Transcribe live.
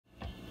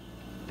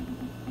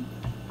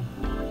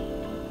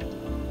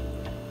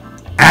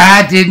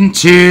didn't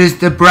choose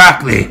the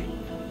broccoli.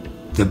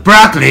 The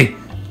broccoli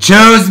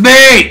chose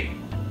me!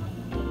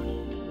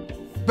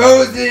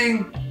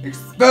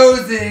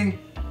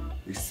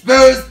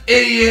 Exposed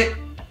idiot,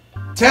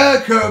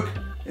 Telecoke,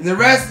 and the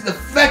rest of the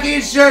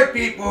fucking shirt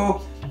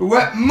people for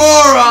what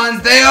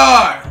morons they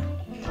are!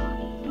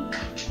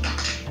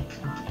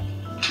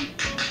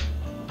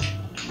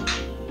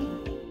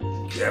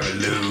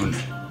 Gavaloon,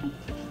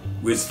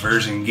 which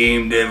version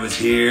game dev was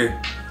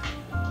here?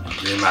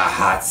 In my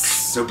hot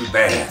soapy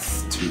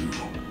bath too.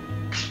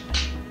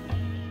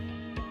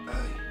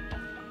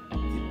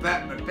 You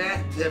bought my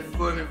bathtub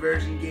for me,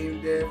 version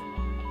game dev.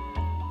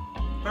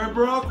 Hey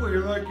Broccoli,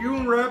 like you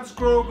and Rap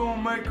Scroll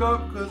gonna make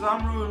up? Cause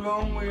I'm really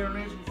lonely and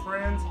need some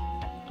friends.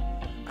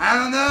 I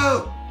don't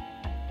know.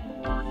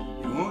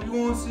 You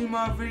wanna see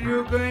my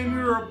video game?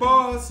 You're a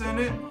boss in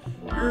it.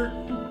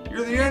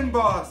 You're the end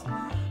boss.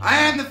 I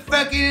am the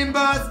fucking end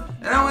boss,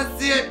 and I wanna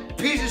see a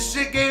piece of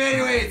shit game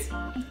anyways.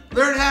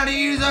 Learn how to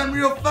use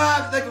Unreal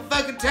 5 like a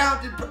fucking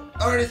talented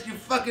artist, you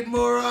fucking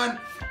moron.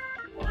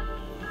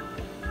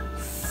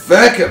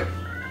 Fuck him.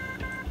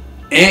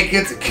 Ant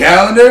gets a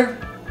calendar?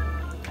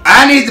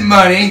 I need the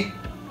money.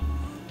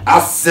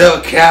 I'll sell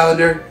a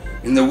calendar,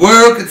 and the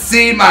world could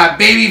see my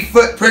baby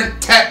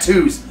footprint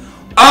tattoos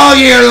all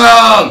year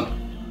long.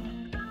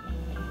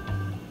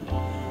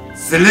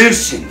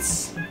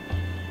 Solutions.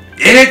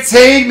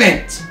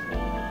 Entertainment.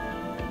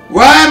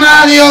 Why am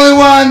I the only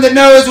one that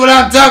knows what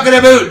I'm talking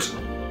about?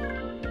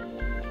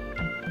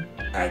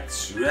 I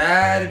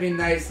try to be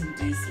nice and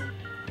decent.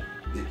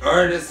 The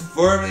artist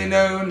formerly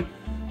known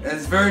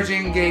as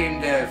Virgin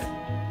Game Dev.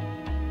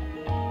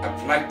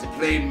 I'd like to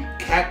play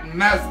cat and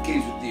mouse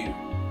games with you.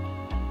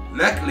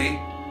 Luckily,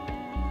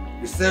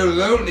 you're so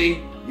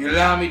lonely, you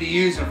allow me to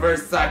use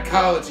reverse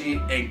psychology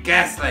and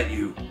gaslight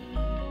you.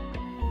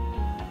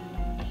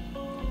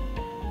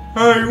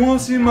 Hey, you wanna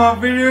see my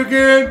video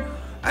game?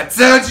 I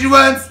told you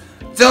once,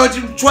 told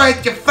you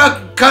twice, you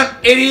fucking cunt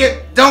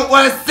idiot, don't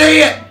wanna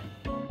see it!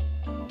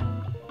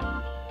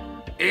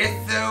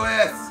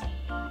 SOS.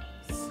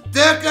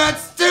 Stuck on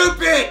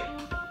stupid!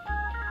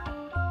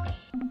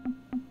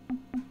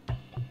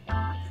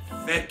 The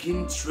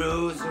fucking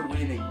trolls are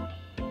winning.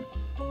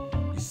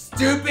 You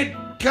stupid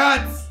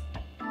cunts!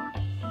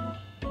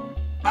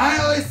 I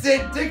only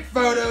send dick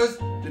photos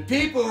to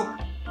people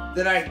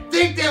that I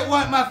think that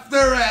want my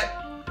threat,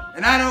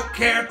 and I don't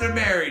care if they're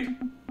married.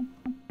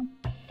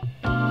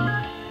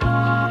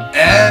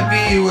 I'll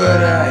be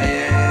what I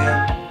am.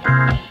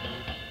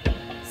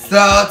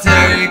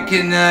 Solitary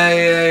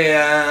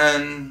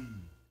Canadian.